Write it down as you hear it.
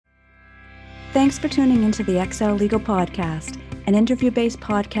Thanks for tuning into the Excel Legal Podcast, an interview-based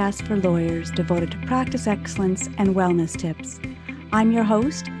podcast for lawyers devoted to practice excellence and wellness tips. I'm your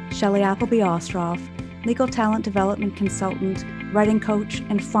host, Shelley Appleby Ostroff, legal talent development consultant, writing coach,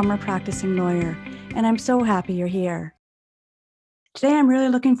 and former practicing lawyer, and I'm so happy you're here. Today, I'm really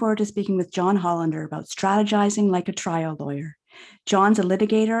looking forward to speaking with John Hollander about strategizing like a trial lawyer. John's a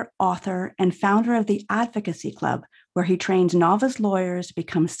litigator, author, and founder of the Advocacy Club, where he trains novice lawyers to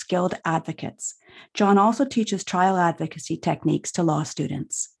become skilled advocates. John also teaches trial advocacy techniques to law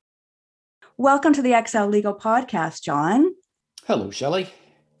students. Welcome to the Excel Legal Podcast, John. Hello, Shelley.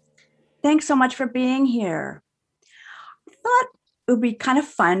 Thanks so much for being here. I thought it would be kind of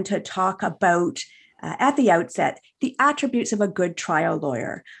fun to talk about, at the outset, the attributes of a good trial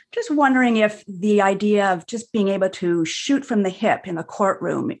lawyer. Just wondering if the idea of just being able to shoot from the hip in the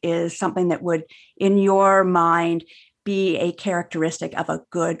courtroom is something that would, in your mind, be a characteristic of a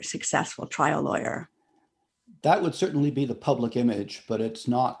good, successful trial lawyer. That would certainly be the public image, but it's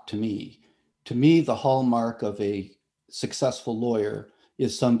not to me. To me, the hallmark of a successful lawyer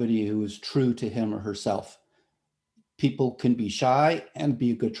is somebody who is true to him or herself. People can be shy and be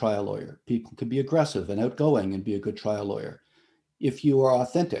a good trial lawyer. People can be aggressive and outgoing and be a good trial lawyer. If you are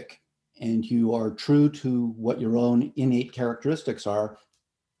authentic and you are true to what your own innate characteristics are,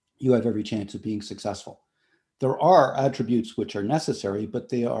 you have every chance of being successful. There are attributes which are necessary, but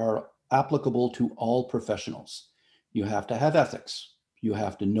they are applicable to all professionals. You have to have ethics. You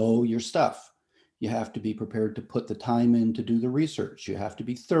have to know your stuff. You have to be prepared to put the time in to do the research. You have to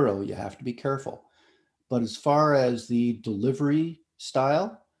be thorough. You have to be careful. But as far as the delivery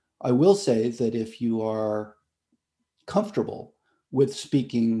style, I will say that if you are comfortable with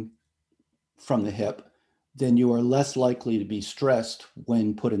speaking from the hip, then you are less likely to be stressed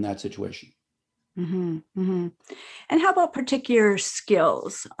when put in that situation. Mm-hmm, mm-hmm. And how about particular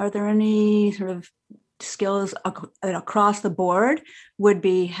skills? Are there any sort of skills that across the board would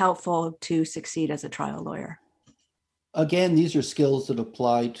be helpful to succeed as a trial lawyer? Again, these are skills that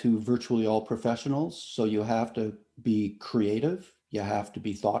apply to virtually all professionals. So you have to be creative, you have to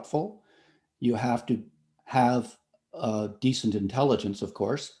be thoughtful, you have to have decent intelligence, of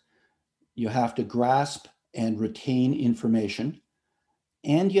course, you have to grasp and retain information,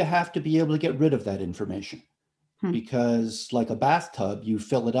 and you have to be able to get rid of that information. Because like a bathtub, you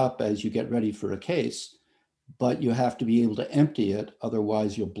fill it up as you get ready for a case, but you have to be able to empty it,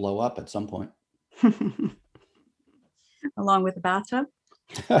 otherwise you'll blow up at some point. Along with the bathtub?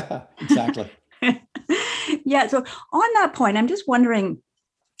 Exactly. Yeah. So on that point, I'm just wondering,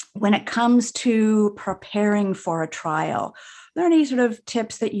 when it comes to preparing for a trial, are there any sort of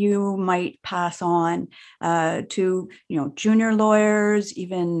tips that you might pass on to, junior lawyers,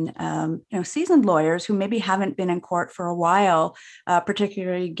 even, seasoned lawyers who maybe haven't been in court for a while,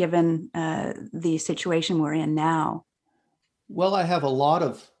 particularly given the situation we're in now? Well, I have a lot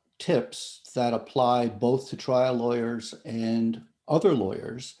of tips that apply both to trial lawyers and other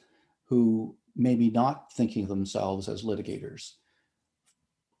lawyers who may be not thinking of themselves as litigators.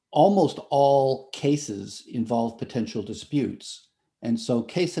 Almost all cases involve potential disputes. And so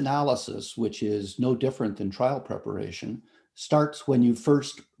case analysis, which is no different than trial preparation, starts when you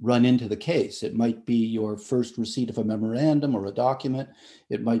first run into the case. It might be your first receipt of a memorandum or a document.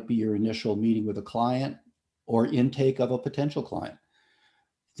 It might be your initial meeting with a client or intake of a potential client.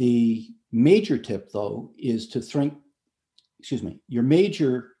 The major tip, though, is to think, your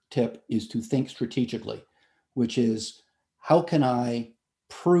major tip is to think strategically, which is, how can I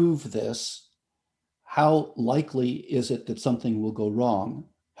prove this? How likely is it that something will go wrong?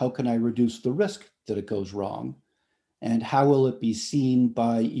 How can I reduce the risk that it goes wrong? And how will it be seen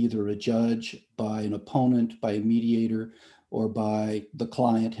by either a judge, by an opponent, by a mediator, or by the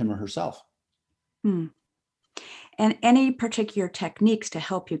client, him or herself? And any particular techniques to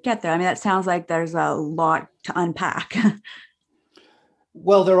help you get there? I mean, that sounds like there's a lot to unpack.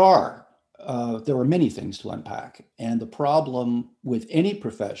 Well, there are. There are many things to unpack. And the problem with any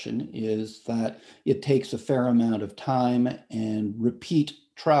profession is that it takes a fair amount of time and repeat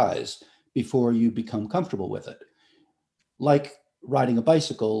tries before you become comfortable with it. Like riding a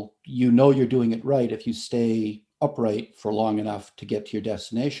bicycle, you know you're doing it right if you stay upright for long enough to get to your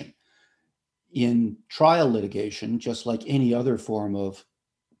destination. In trial litigation, just like any other form of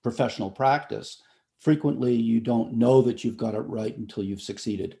professional practice, frequently you don't know that you've got it right until you've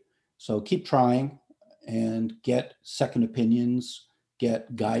succeeded. So keep trying and get second opinions,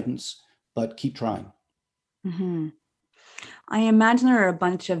 get guidance, but keep trying. Mm-hmm. I imagine there are a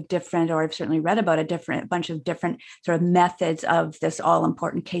bunch of different, or I've certainly read about a bunch of different sort of methods of this all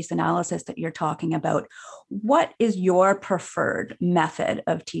important case analysis that you're talking about. What is your preferred method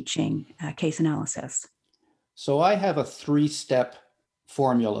of teaching case analysis? So I have a 3-step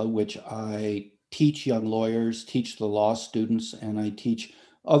formula, which I teach young lawyers, teach the law students, and I teach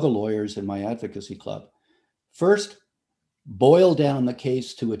other lawyers in my advocacy club. First, boil down the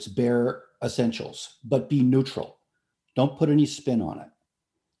case to its bare essentials, but be neutral. Don't put any spin on it.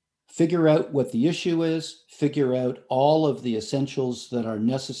 Figure out what the issue is, figure out all of the essentials that are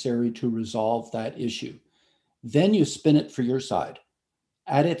necessary to resolve that issue. Then you spin it for your side.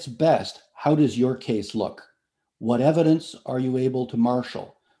 At its best, how does your case look? What evidence are you able to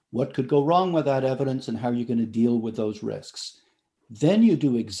marshal? What could go wrong with that evidence, and how are you going to deal with those risks? Then you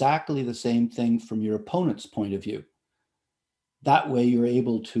do exactly the same thing from your opponent's point of view. That way you're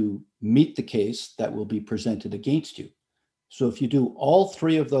able to meet the case that will be presented against you. So if you do all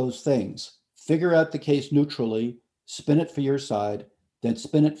 3 of those things, figure out the case neutrally, spin it for your side, then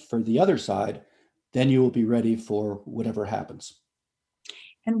spin it for the other side, then you will be ready for whatever happens.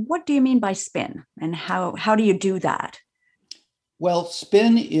 And what do you mean by spin? And how do you do that? Well,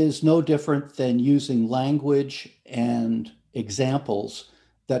 spin is no different than using language and examples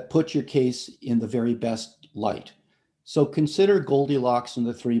that put your case in the very best light. So consider Goldilocks and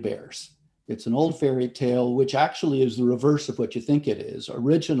the Three Bears. It's an old fairy tale, which actually is the reverse of what you think it is.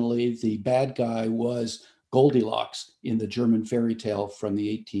 Originally, the bad guy was Goldilocks in the German fairy tale from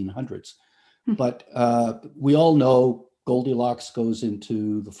the 1800s. But we all know Goldilocks goes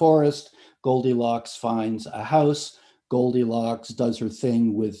into the forest. Goldilocks finds a house. Goldilocks does her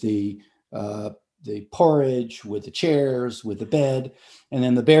thing with the porridge, with the chairs, with the bed, and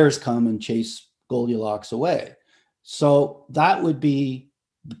then the bears come and chase Goldilocks away. So that would be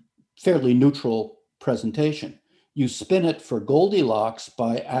fairly neutral presentation. You spin it for Goldilocks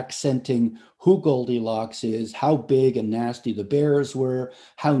by accenting who Goldilocks is, how big and nasty the bears were,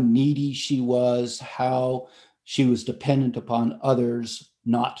 how needy she was, how she was dependent upon others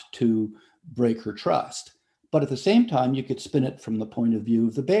not to break her trust. But at the same time, you could spin it from the point of view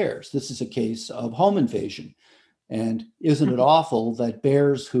of the bears. This is a case of home invasion. And isn't it awful that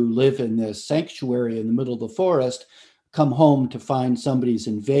bears who live in this sanctuary in the middle of the forest come home to find somebody's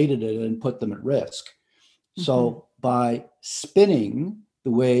invaded it and put them at risk? So by spinning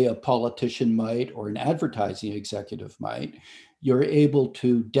the way a politician might or an advertising executive might, you're able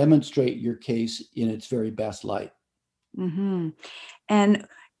to demonstrate your case in its very best light. And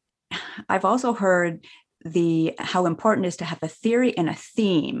I've also heard how important it is to have a theory and a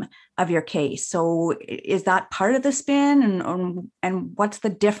theme of your case. So is that part of the spin? And what's the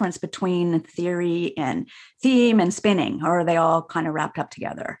difference between theory and theme and spinning? Or are they all kind of wrapped up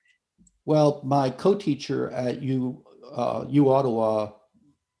together? Well, my co-teacher at U Ottawa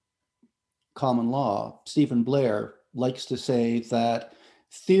Common Law, Stephen Blair, likes to say that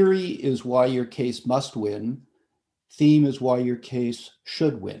theory is why your case must win. Theme is why your case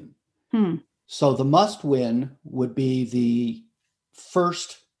should win. So the must win would be the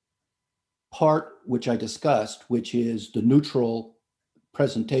first part, which I discussed, which is the neutral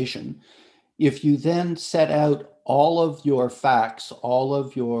presentation. If you then set out all of your facts, all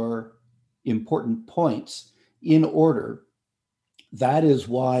of your important points in order, that is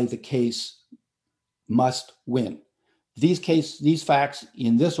why the case must win. These facts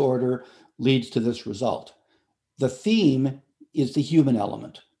in this order leads to this result. The theme is the human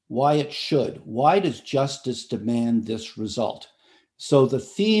element, why it should. Why does justice demand this result? So the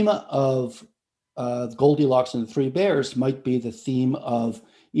theme of Goldilocks and the Three Bears might be the theme of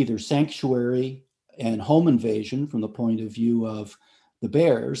either sanctuary and home invasion from the point of view of the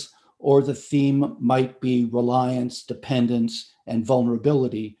bears, or the theme might be reliance, dependence, and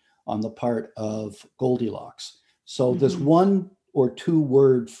vulnerability on the part of Goldilocks. So this 1 or 2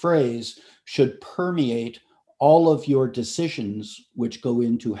 word phrase should permeate all of your decisions, which go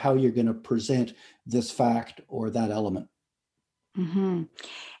into how you're going to present this fact or that element.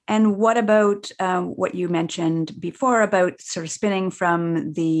 And what about what you mentioned before about sort of spinning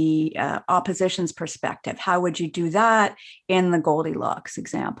from the opposition's perspective? How would you do that in the Goldilocks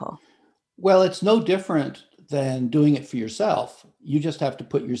example? Well, it's no different than doing it for yourself. You just have to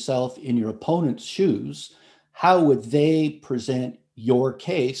put yourself in your opponent's shoes. How would they present your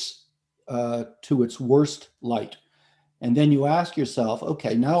case to its worst light? And then you ask yourself,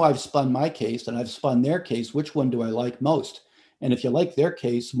 okay, now I've spun my case and I've spun their case. Which one do I like most? And if you like their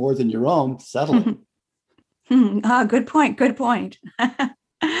case more than your own, settle it. Good point. Good point.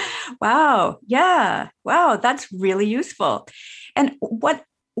 Wow. Yeah. Wow. That's really useful. And what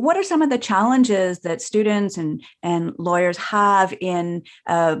what are some of the challenges that students and lawyers have in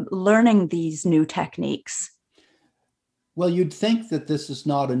learning these new techniques? Well, you'd think that this is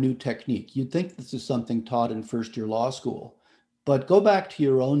not a new technique. You'd think this is something taught in first year law school. But go back to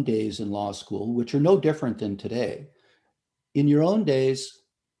your own days in law school, which are no different than today. In your own days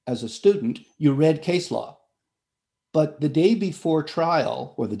as a student, you read case law. But the day before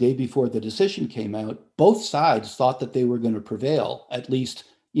trial, or the day before the decision came out, both sides thought that they were going to prevail, at least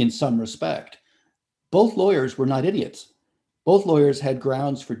in some respect. Both lawyers were not idiots. Both lawyers had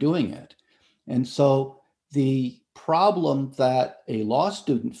grounds for doing it. And so the problem that a law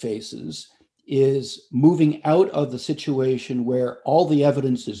student faces is moving out of the situation where all the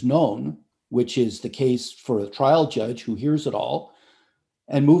evidence is known, which is the case for a trial judge who hears it all,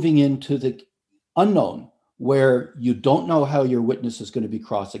 and moving into the unknown, where you don't know how your witness is going to be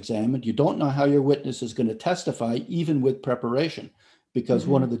cross-examined. You don't know how your witness is going to testify, even with preparation, because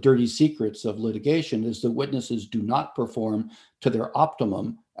one of the dirty secrets of litigation is that witnesses do not perform to their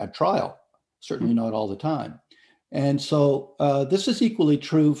optimum at trial, certainly not all the time. And so this is equally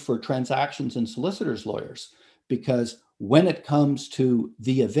true for transactions and solicitors' lawyers, because when it comes to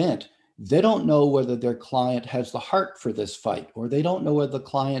the event, they don't know whether their client has the heart for this fight, or they don't know whether the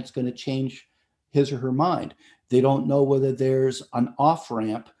client's going to change his or her mind. They don't know whether there's an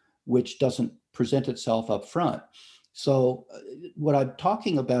off-ramp which doesn't present itself up front. So what I'm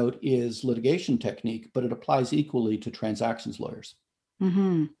talking about is litigation technique, but it applies equally to transactions lawyers.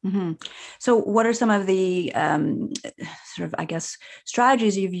 Mm-hmm, mm-hmm. So what are some of the sort of, I guess,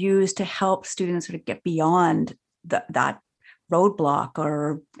 strategies you've used to help students sort of get beyond that roadblock,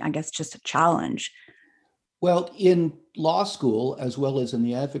 or I guess just a challenge? Well, in law school, as well as in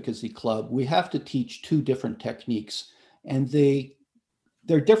the advocacy club, we have to teach two different techniques, and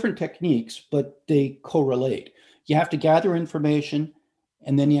they're different techniques, but they correlate. You have to gather information,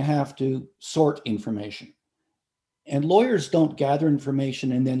 and then you have to sort information. And lawyers don't gather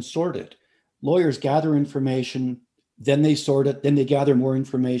information and then sort it. Lawyers gather information, then they sort it, then they gather more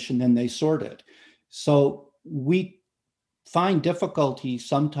information, then they sort it. So we find difficulty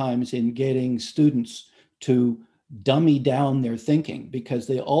sometimes in getting students to dummy down their thinking, because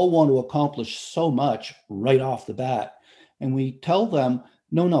they all want to accomplish so much right off the bat. And we tell them,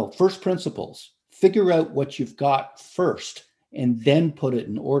 no, first principles, figure out what you've got first and then put it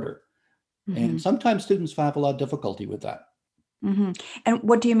in order. Mm-hmm. And sometimes students have a lot of difficulty with that. Mm-hmm. And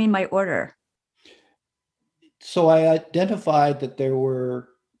what do you mean by order? So I identified that there were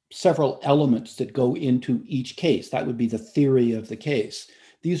several elements that go into each case. That would be the theory of the case.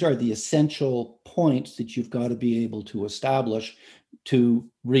 These are the essential points that you've got to be able to establish to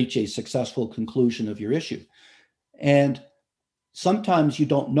reach a successful conclusion of your issue. And sometimes you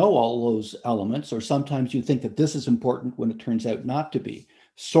don't know all those elements, or sometimes you think that this is important when it turns out not to be.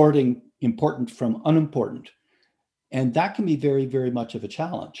 Sorting important from unimportant. And that can be very, very much of a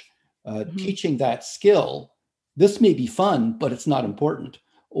challenge. Teaching that skill, this may be fun, but it's not important.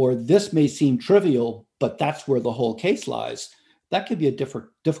 Or this may seem trivial, but that's where the whole case lies. That could be a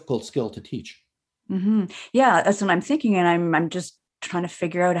difficult skill to teach. Mm-hmm. Yeah, that's what I'm thinking. And I'm just trying to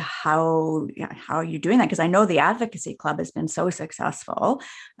figure out how you're doing that, because I know the advocacy club has been so successful.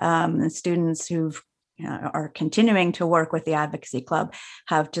 The students who've are continuing to work with the advocacy club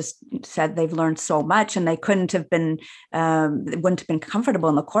have just said they've learned so much, and they wouldn't have been comfortable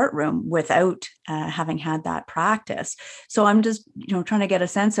in the courtroom without having had that practice. So I'm just trying to get a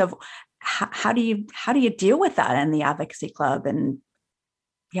sense of how do you deal with that in the advocacy club? And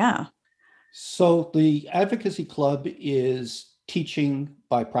yeah. So the advocacy club is teaching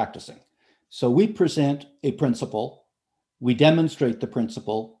by practicing. So we present a principle, we demonstrate the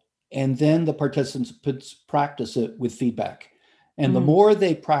principle, and then the participants practice it with feedback. And the more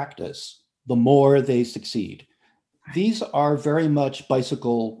they practice, the more they succeed. These are very much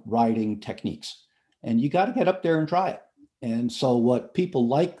bicycle riding techniques, and you got to get up there and try it. And so what people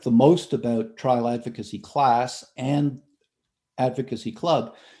like the most about trial advocacy class and advocacy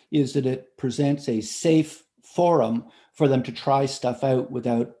club is that it presents a safe forum for them to try stuff out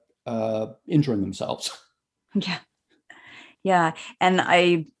without injuring themselves. Yeah. And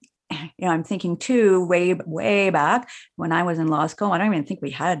I'm thinking too, way back when I was in law school, I don't even think we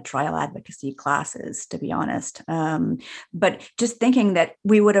had trial advocacy classes, to be honest. But just thinking that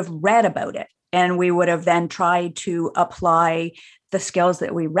we would have read about it, and we would have then tried to apply the skills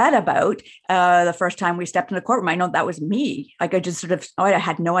that we read about the first time we stepped in the courtroom. I know that was me. Like I just sort of, I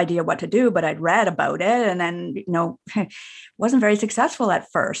had no idea what to do, but I'd read about it, and then, wasn't very successful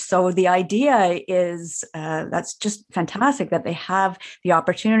at first. So the idea is that's just fantastic that they have the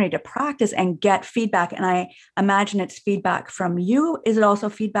opportunity to practice and get feedback. And I imagine it's feedback from you. Is it also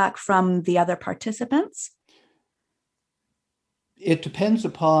feedback from the other participants? It depends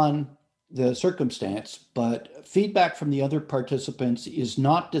upon the circumstance, but feedback from the other participants is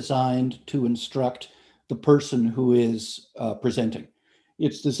not designed to instruct the person who is presenting.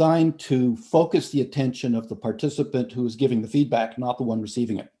 It's designed to focus the attention of the participant who is giving the feedback, not the one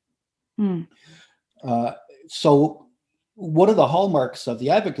receiving it. So one of the hallmarks of the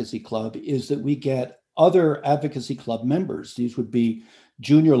Advocacy Club is that we get other Advocacy Club members, these would be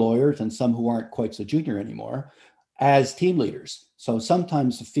junior lawyers and some who aren't quite so junior anymore, as team leaders. So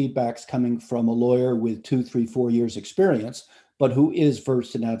sometimes the feedback's coming from a lawyer with 2, 3, 4 years experience, but who is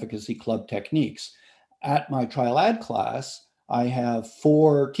versed in Advocacy Club techniques. At my trial ad class, I have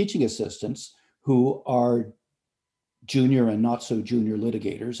 4 teaching assistants who are junior and not so junior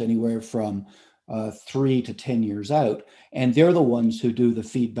litigators, anywhere from 3 to 10 years out. And they're the ones who do the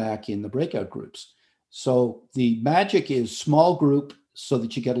feedback in the breakout groups. So the magic is small group so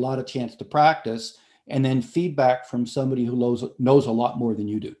that you get a lot of chance to practice, and then feedback from somebody who knows a lot more than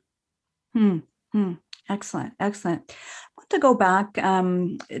you do. Excellent. I want to go back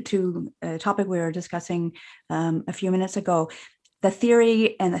to a topic we were discussing a few minutes ago, the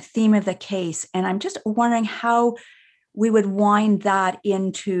theory and the theme of the case. And I'm just wondering how we would wind that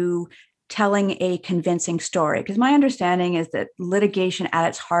into telling a convincing story. Because my understanding is that litigation at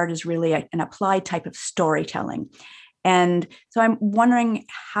its heart is really an applied type of storytelling. And so I'm wondering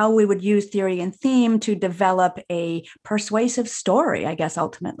how we would use theory and theme to develop a persuasive story, I guess,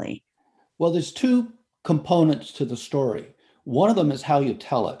 ultimately. Well, there's 2 components to the story. One of them is how you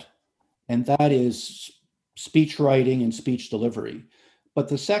tell it, and that is speech writing and speech delivery. But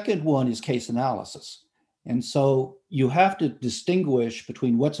the second one is case analysis. And so you have to distinguish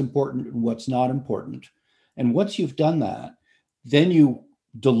between what's important and what's not important. And once you've done that, then you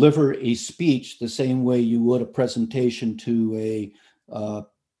deliver a speech the same way you would a presentation to a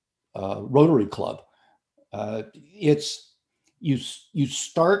Rotary Club. You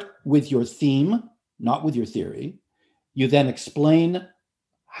start with your theme, not with your theory. You then explain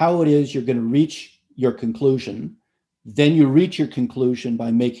how it is you're going to reach your conclusion. Then you reach your conclusion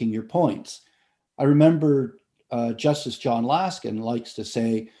by making your points. I remember Justice John Laskin likes to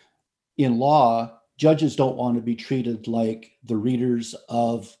say, in law, judges don't want to be treated like the readers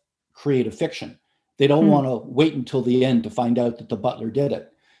of creative fiction. They don't want to wait until the end to find out that the butler did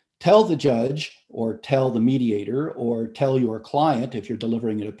it. Tell the judge or tell the mediator or tell your client, if you're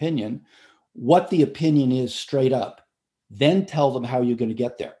delivering an opinion, what the opinion is straight up. Then tell them how you're going to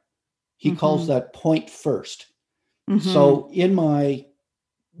get there. He calls that point first. So in my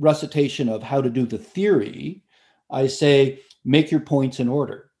recitation of how to do the theory, I say, make your points in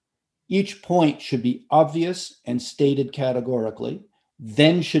order. Each point should be obvious and stated categorically,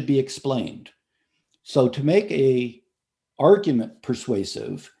 then should be explained. So to make an argument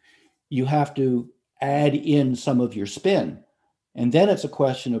persuasive, you have to add in some of your spin. And then it's a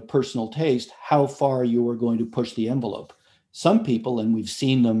question of personal taste, how far you are going to push the envelope. Some people, and we've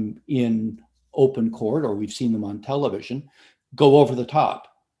seen them in open court or we've seen them on television, go over the top.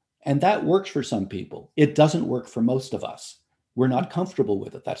 And that works for some people. It doesn't work for most of us. We're not comfortable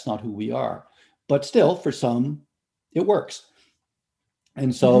with it. That's not who we are. But still, for some, it works.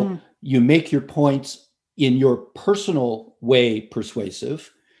 And so you make your points in your personal way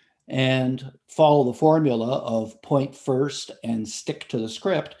persuasive and follow the formula of point first and stick to the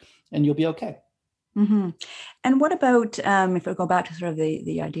script, and you'll be okay. And what about, if we go back to sort of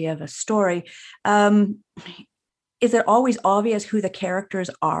the idea of a story, is it always obvious who the characters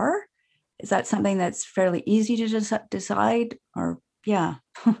are? Is that something that's fairly easy to decide? Or, yeah.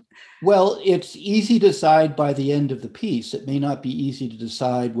 Well, it's easy to decide by the end of the piece. It may not be easy to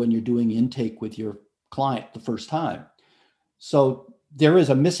decide when you're doing intake with your client the first time. So there is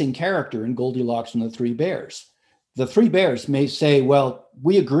a missing character in Goldilocks and the Three Bears. The Three Bears may say, well,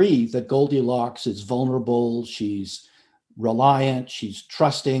 we agree that Goldilocks is vulnerable, she's reliant, she's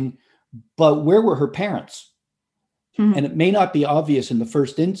trusting, but where were her parents? And it may not be obvious in the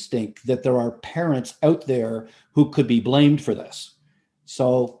first instinct that there are parents out there who could be blamed for this.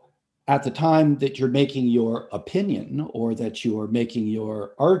 So at the time that you're making your opinion or that you are making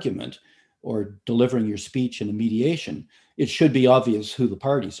your argument or delivering your speech in a mediation, it should be obvious who the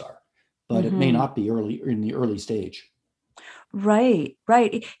parties are, but it may not be early in the early stage. Right,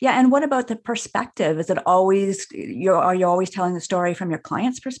 right. Yeah. And what about the perspective? Is it always, are you always telling the story from your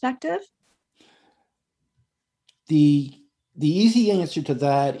client's perspective? The easy answer to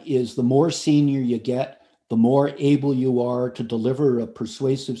that is the more senior you get, the more able you are to deliver a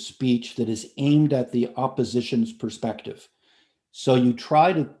persuasive speech that is aimed at the opposition's perspective. So you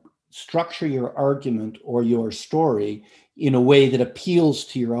try to structure your argument or your story in a way that appeals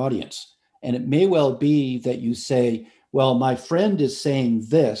to your audience. And it may well be that you say, well, my friend is saying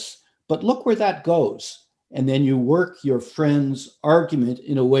this, but look where that goes. And then you work your friend's argument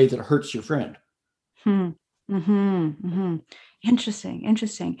in a way that hurts your friend. Hmm. Mm-hmm. Mm-hmm. Interesting.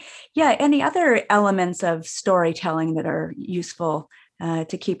 Interesting. Yeah. Any other elements of storytelling that are useful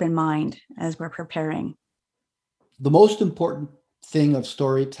to keep in mind as we're preparing? The most important thing of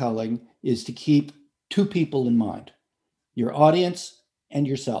storytelling is to keep two people in mind, your audience and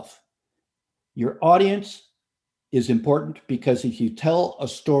yourself. Your audience is important because if you tell a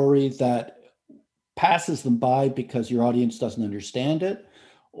story that passes them by because your audience doesn't understand it,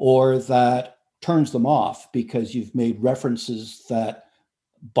 or that turns them off because you've made references that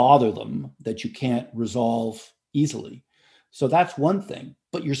bother them that you can't resolve easily. So that's one thing.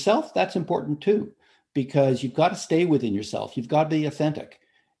 But yourself, that's important too, because you've got to stay within yourself. You've got to be authentic.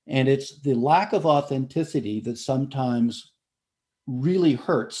 And it's the lack of authenticity that sometimes really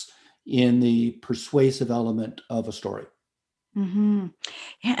hurts in the persuasive element of a story. Mm-hmm.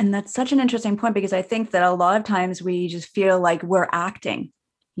 Yeah, and that's such an interesting point because I think that a lot of times we just feel like we're acting,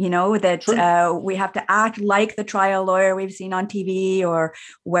 that True. we have to act like the trial lawyer we've seen on TV or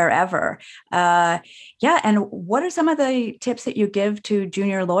wherever. Yeah. And what are some of the tips that you give to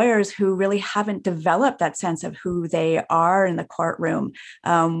junior lawyers who really haven't developed that sense of who they are in the courtroom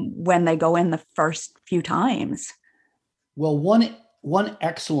when they go in the first few times? Well, one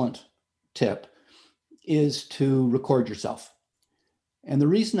excellent tip is to record yourself. And the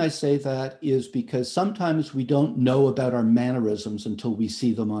reason I say that is because sometimes we don't know about our mannerisms until we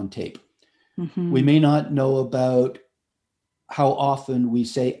see them on tape. Mm-hmm. We may not know about how often we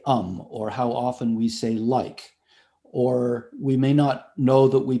say or how often we say like, or we may not know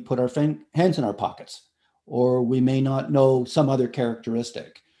that we put our hands in our pockets, or we may not know some other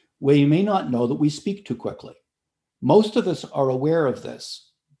characteristic. We may not know that we speak too quickly. Most of us are aware of this,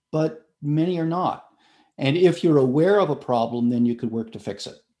 but many are not. And if you're aware of a problem, then you could work to fix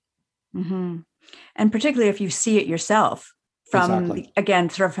it. Mm-hmm. And particularly if you see it yourself from Exactly. again,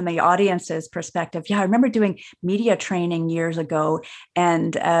 sort of from the audience's perspective. Yeah, I remember doing media training years ago,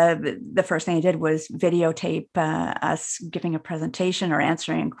 and the first thing I did was videotape us giving a presentation or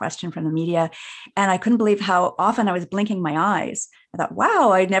answering a question from the media, and I couldn't believe how often I was blinking my eyes. I thought,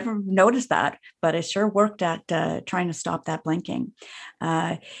 wow, I'd never noticed that, but I sure worked at trying to stop that blinking.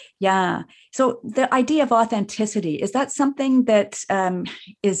 Yeah. So the idea of authenticity, is that something that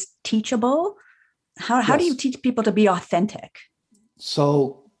is teachable? How do you Yes. teach people to be authentic?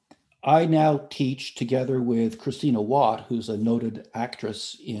 So I now teach together with Christina Watt, who's a noted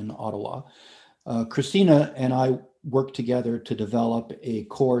actress in Ottawa. Christina and I worked together to develop a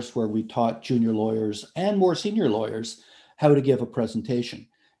course where we taught junior lawyers and more senior lawyers how to give a presentation.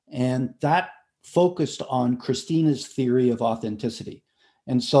 And that focused on Christina's theory of authenticity.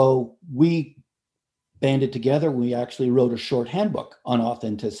 And so we banded together. We actually wrote a short handbook on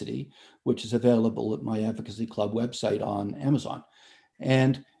authenticity, which is available at my Advocacy Club website on Amazon.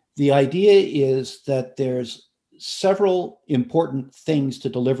 And the idea is that there's several important things to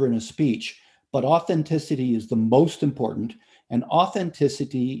deliver in a speech, but authenticity is the most important. And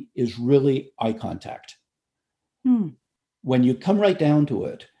authenticity is really eye contact. Hmm. When you come right down to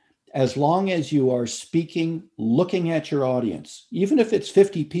it, as long as you are speaking, looking at your audience, even if it's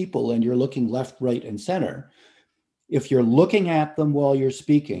 50 people and you're looking left, right, and center, if you're looking at them while you're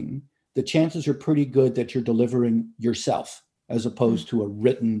speaking, the chances are pretty good that you're delivering yourself as opposed to a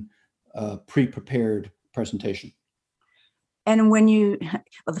written, pre-prepared presentation. And well,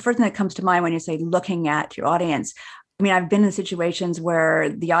 the first thing that comes to mind when you say looking at your audience, I mean, I've been in situations where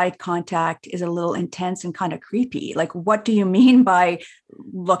the eye contact is a little intense and kind of creepy. Like, what do you mean by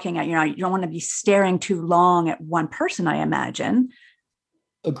looking at, you don't want to be staring too long at one person, I imagine.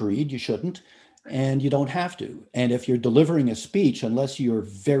 Agreed, you shouldn't, and you don't have to. And if you're delivering a speech, unless you're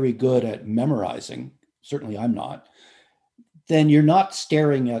very good at memorizing, certainly I'm not, then you're not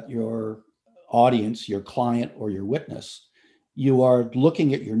staring at your audience, your client, or your witness. You are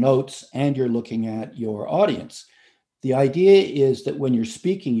looking at your notes and you're looking at your audience. The idea is that when you're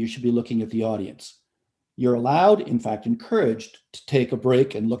speaking, you should be looking at the audience. You're allowed, in fact, encouraged to take a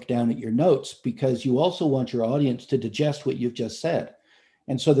break and look down at your notes because you also want your audience to digest what you've just said.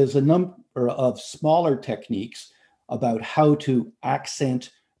 And so there's a number of smaller techniques about how to accent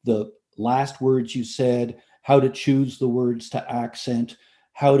the last words you said, how to choose the words to accent,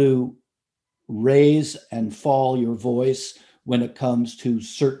 how to raise and fall your voice when it comes to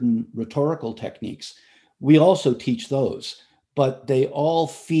certain rhetorical techniques. We also teach those, but they all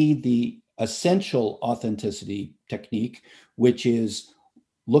feed the essential authenticity technique, which is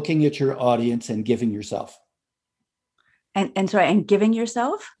looking at your audience and giving yourself. And giving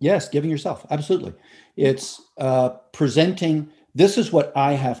yourself? Yes, giving yourself. Absolutely. It's presenting, this is what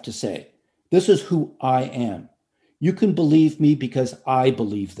I have to say. This is who I am. You can believe me because I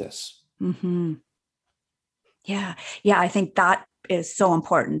believe this. Mm-hmm. Yeah. Yeah. I think that is so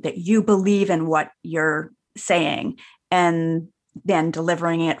important, that you believe in what you're saying and then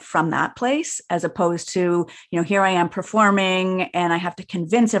delivering it from that place, as opposed to, here I am performing and I have to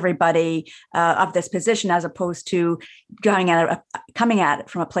convince everybody of this position, as opposed to coming at it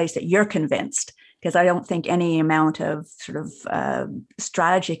from a place that you're convinced. Because I don't think any amount of sort of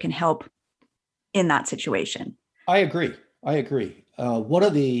strategy can help in that situation. I agree. One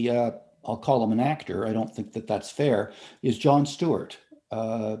of the, I'll call him an actor, I don't think that that's fair, is Jon Stewart,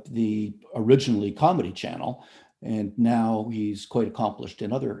 the originally Comedy Channel, and now he's quite accomplished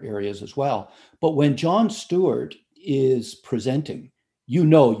in other areas as well. But when Jon Stewart is presenting,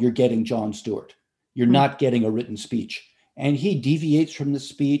 you're getting Jon Stewart. You're not getting a written speech. And he deviates from the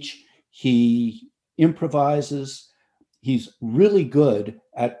speech. He improvises. He's really good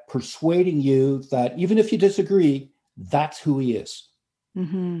at persuading you that even if you disagree, that's who he is.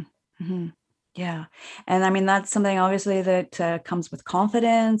 Mm-hmm. Mm-hmm. Yeah. And I mean, that's something obviously that comes with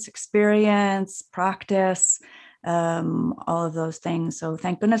confidence, experience, practice, all of those things. So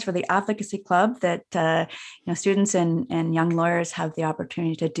thank goodness for the Advocacy Club that, students and young lawyers have the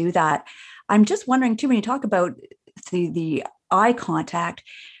opportunity to do that. I'm just wondering too, when you talk about the eye contact,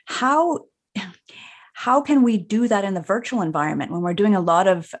 how can we do that in the virtual environment when we're doing a lot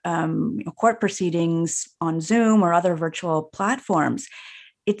of court proceedings on Zoom or other virtual platforms?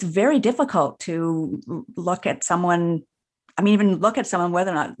 It's very difficult to look at someone. I mean, even look at someone,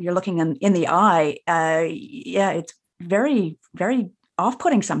 whether or not you're looking in the eye. It's very, very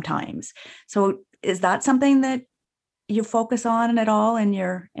off-putting sometimes. So is that something that you focus on at all in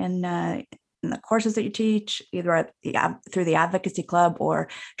the courses that you teach, either through the Advocacy Club or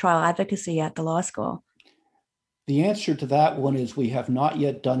trial advocacy at the law school? The answer to that one is we have not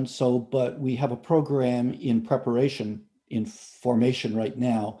yet done so, but we have a program in preparation, in formation right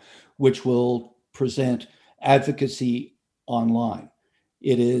now, which will present advocacy online.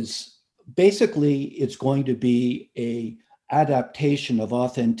 It is basically, it's going to be a adaptation of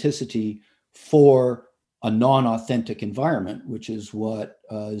authenticity for a non-authentic environment, which is what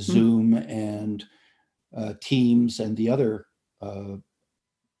Zoom and Teams and the other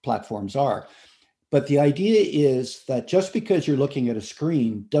platforms are. But the idea is that just because you're looking at a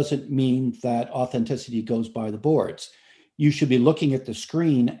screen doesn't mean that authenticity goes by the boards. You should be looking at the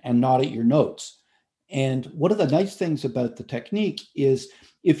screen and not at your notes. And one of the nice things about the technique is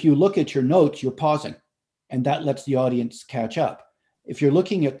if you look at your notes, you're pausing, and that lets the audience catch up. If you're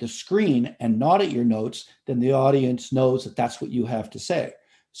looking at the screen and not at your notes, then the audience knows that that's what you have to say.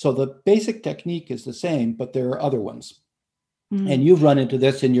 So the basic technique is the same, but there are other ones. And you've run into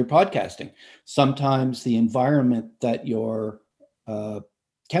this in your podcasting. Sometimes the environment that your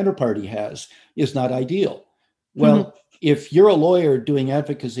counterparty has is not ideal. Well, if you're a lawyer doing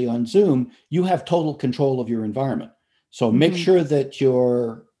advocacy on Zoom, you have total control of your environment. So make sure that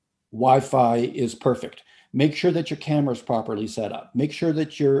your Wi-Fi is perfect. Make sure that your camera is properly set up. Make sure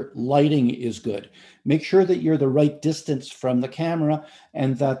that your lighting is good. Make sure that you're the right distance from the camera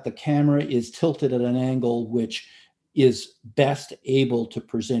and that the camera is tilted at an angle which is best able to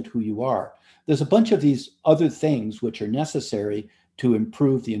present who you are. There's a bunch of these other things which are necessary to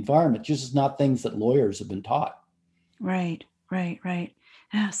improve the environment, just not things that lawyers have been taught. Right.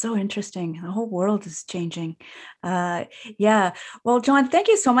 Yeah, so interesting. The whole world is changing. Yeah. Well, John, thank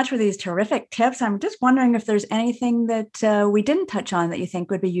you so much for these terrific tips. I'm just wondering if there's anything that we didn't touch on that you think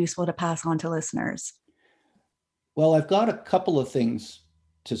would be useful to pass on to listeners. Well, I've got a couple of things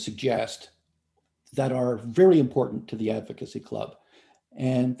to suggest that are very important to the Advocacy Club.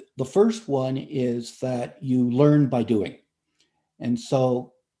 And the first one is that you learn by doing. And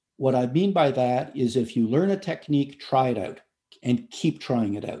so what I mean by that is if you learn a technique, try it out and keep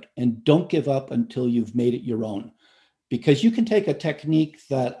trying it out. And don't give up until you've made it your own. Because you can take a technique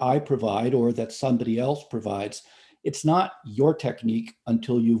that I provide or that somebody else provides. It's not your technique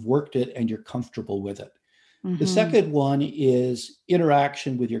until you've worked it and you're comfortable with it. The second one is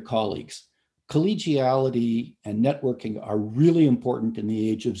interaction with your colleagues. Collegiality and networking are really important in the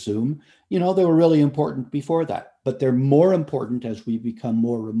age of Zoom. They were really important before that. but they're more important as we become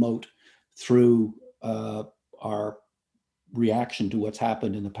more remote through our reaction to what's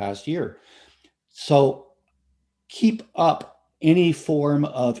happened in the past year. So keep up any form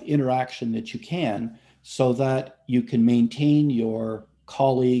of interaction that you can so that you can maintain your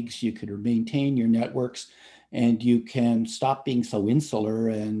colleagues, you can maintain your networks, and you can stop being so insular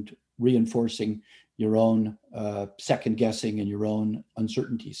and reinforcing your own second guessing and your own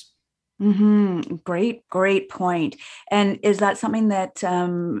uncertainties. Great point. And is that something that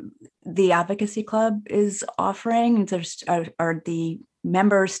the Advocacy Club is offering? Are the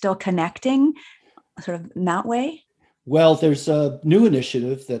members still connecting sort of in that way? Well, there's a new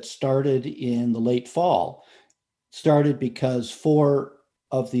initiative that started in the late fall. Started because 4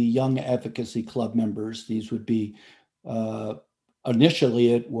 of the Young Advocacy Club members, these would be,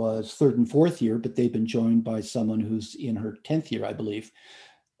 initially it was 3rd and 4th year, but they've been joined by someone who's in her 10th year, I believe.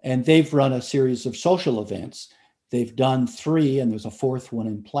 And they've run a series of social events. They've done 3, and there's a 4th one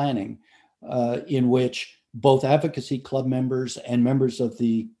in planning, in which both Advocacy Club members and members of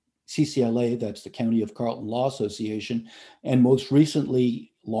the CCLA, that's the County of Carleton Law Association, and most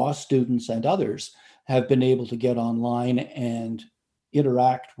recently law students and others have been able to get online and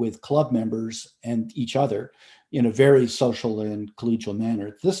interact with club members and each other in a very social and collegial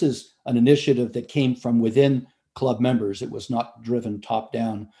manner. This is an initiative that came from within club members. It was not driven top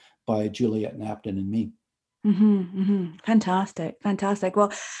down by Juliet Napton and me. Fantastic.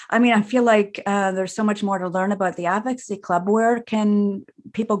 Well, I mean, I feel like there's so much more to learn about the Advocacy Club. Where can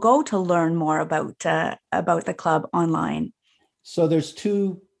people go to learn more about the club online? So there's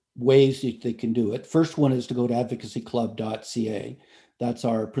 2 ways they can do it. First one is to go to advocacyclub.ca. That's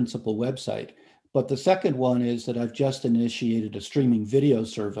our principal website. But the second one is that I've just initiated a streaming video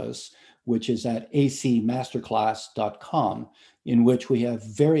service, which is at acmasterclass.com, in which we have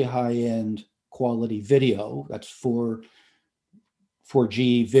very high-end quality video. That's 4G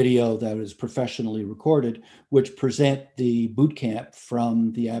video that is professionally recorded, which present the boot camp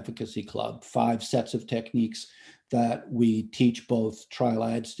from the Advocacy Club, 5 sets of techniques that we teach both Trial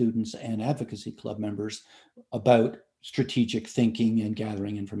Ad students and Advocacy Club members about strategic thinking and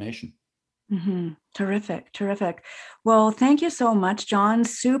gathering information. Terrific. Well, thank you so much, John.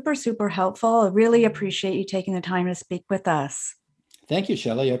 Super helpful. I really appreciate you taking the time to speak with us. Thank you,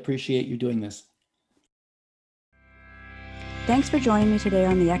 Shelley. I appreciate you doing this. Thanks for joining me today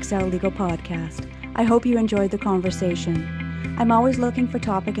on the Excel Legal Podcast. I hope you enjoyed the conversation. I'm always looking for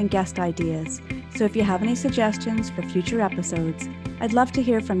topic and guest ideas, so if you have any suggestions for future episodes, I'd love to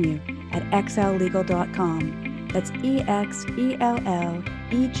hear from you at excellegal.com. That's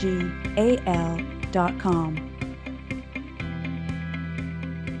EXELLEGAL.com.